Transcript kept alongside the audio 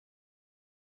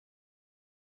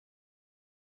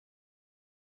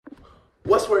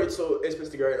What's worried? So it's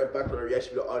Mr. Gary. I'm back with a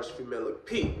reaction video. Artist female look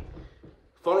P.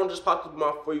 Phone just popped up on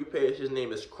my For You page. His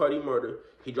name is Cruddy Murda.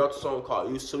 He dropped a song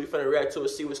called Used To. We finna react to it,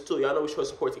 see what's to it. Y'all know we show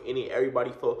support to any and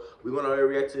everybody, for we gonna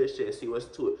react to this shit and see what's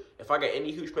to it. If I got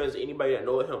any huge fans, anybody that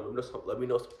know him, let me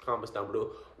know some comments down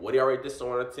below. What do y'all rate this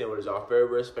song out of 10? What is y'all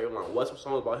favorite line? What's some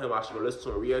songs about him I should go listen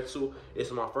to and react to? This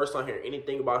is my first time hearing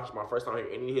anything about him. It's my first time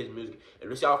hearing any of his music. If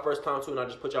this y'all first time too, and I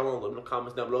just put y'all on, let me know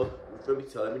comments down below. You feel me?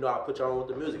 Let me know I put y'all on with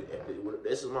the music.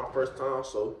 This is my first time,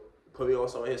 so put me on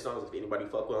some of his songs if anybody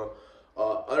fuck with him.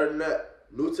 Other than that,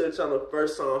 new to the channel,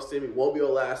 first time seeing me, won't be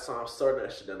your last time starting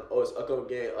that shit down. Oh, it's upcoming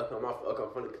game, upcoming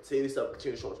fun to continue stuff,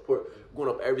 continue showing support. Going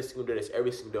up every single day, that's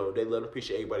every single day. Let them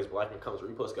appreciate everybody's liking, comments,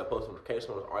 reposts, got post notifications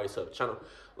on already sub the channel.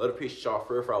 Let them appreciate y'all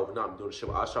for I would not be doing this shit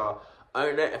without y'all. Other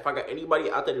than that, if I got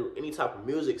anybody out there to do any type of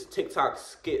music, TikTok,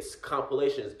 skits,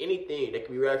 compilations, anything that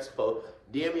can be reacted for,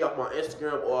 DM me off my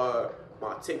Instagram or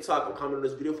my TikTok or comment on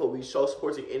this video for. We show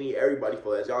support to everybody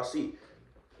for, as y'all see.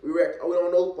 We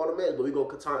don't know for the men, but we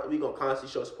gonna constantly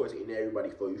show support to everybody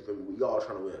for, you feel me? We all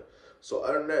trying to win. So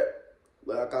other than that,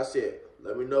 like I said,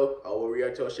 let me know. I will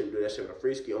react to our shit. We do that shit with a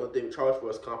free ski. Only thing we charge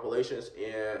for is compilations,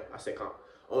 and I say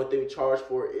only thing we charge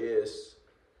for is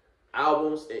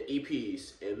albums and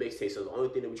EPs and mixtapes. So the only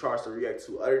thing that we charge to react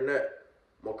to. Other than that,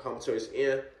 more commentaries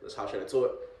in. Let's hop straight into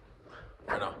it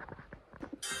right now.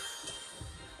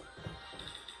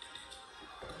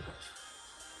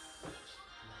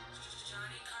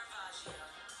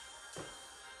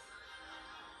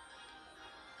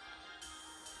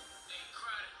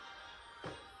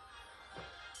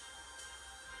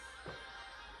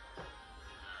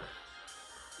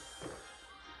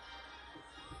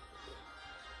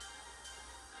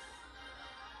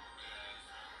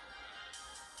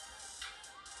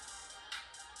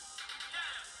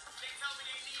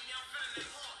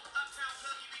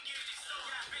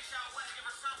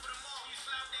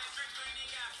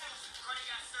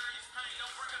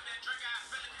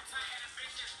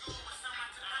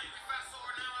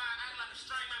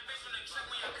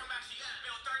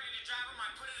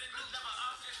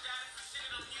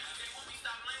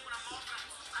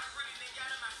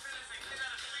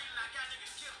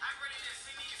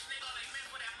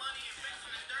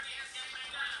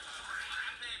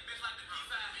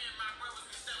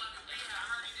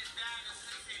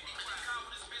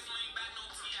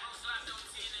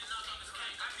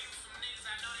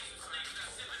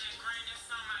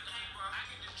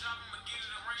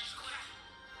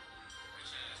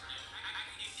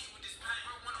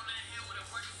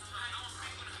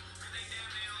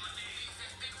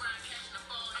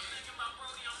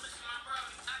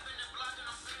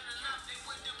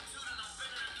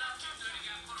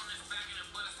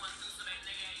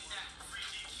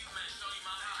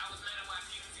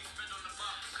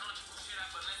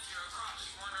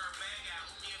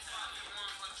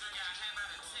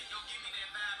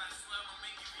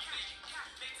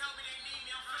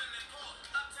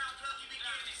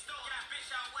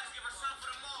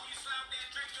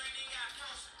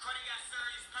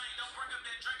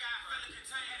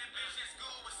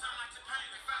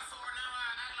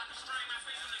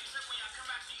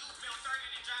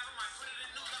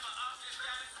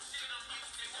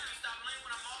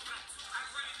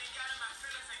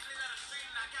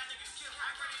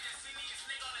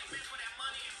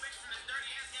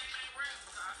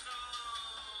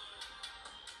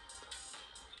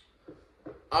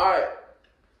 Alright,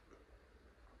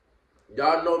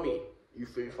 y'all know me. You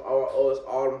feel me? For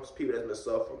all them people that's been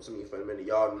suffering to me for a minute,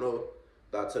 y'all know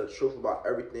that I tell the truth about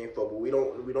everything. For but we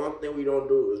don't think we don't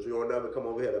do is we don't never come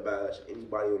over here to bash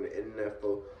anybody on the internet.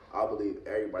 For I believe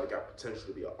everybody got potential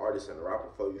to be an artist and a rapper.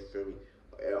 For you feel me?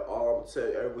 And all I'm gonna tell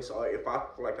you, if I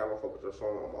feel like I don't fuck with your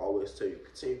song, I'm always tell you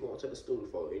continue going to the studio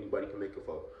for. Anybody can make it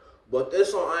for. But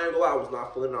this song, I ain't gonna lie, I was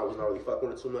not feeling it. I was not really fucking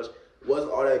with it too much.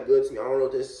 Wasn't all that good to me. I don't know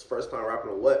if this is first time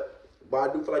rapping or what, but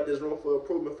I do feel like there's room for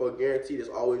improvement. For a guarantee, there's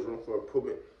always room for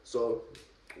improvement. So,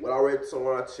 when I rate this on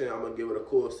 1 out of 10, I'm gonna give it a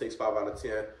cool 6.5 out of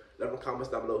 10. Let them comments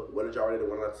down below. What did y'all rate it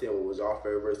 1 out of 10? What was y'all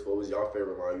favorite verse? What was y'all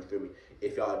favorite line? You feel me?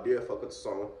 If y'all did fuck with the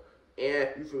song, and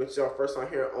you feel me, it's y'all first time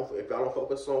hearing. If y'all don't fuck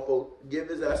with the song, folks, give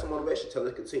his ass some motivation. Tell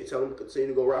him to continue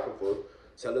to go rapping, folks.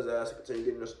 Tell his ass to continue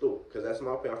getting in the studio. Because that's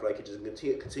my opinion. I feel like he just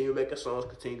continue making songs,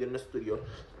 continue getting in the studio.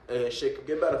 And shit could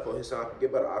get better for his sound could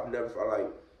get better. I've never felt like,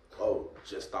 oh,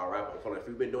 just start rapping. I feel like if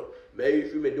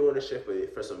you've been doing this shit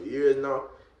for some years now,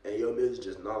 and your music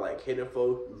just not like hitting for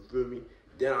you feel me?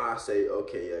 Then I say,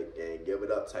 okay, again, give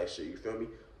it up type shit, you feel me?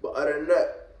 But other than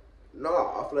that,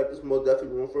 nah, I feel like there's most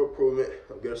definitely room for improvement.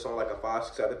 I'm giving a song like a 5,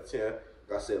 6 out of 10.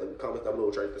 Like I said, let me comment down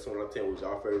below, try this 1 out of 10. Was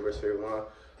y'all favorite verse, favorite line?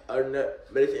 Other than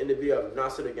that, made it to the end of the video. I'm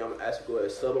not sitting again. I'm going to ask you to go ahead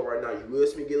and sub up right now. You will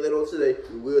see me get later on today.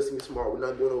 You will see me tomorrow. We're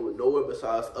not going over nowhere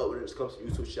besides up when it comes to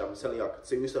YouTube shit. I'm telling y'all,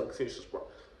 continue subbing, continue subscribing.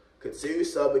 Continue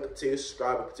subbing, continue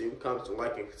subscribing, continue commenting,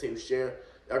 liking, continue sharing.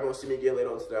 Y'all gonna see me again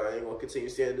later on today. I ain't gonna continue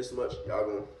saying this much. Y'all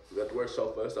gonna let the word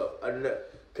show for itself. Other than that,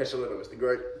 catch you later, Mr.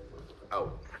 Great.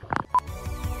 Out.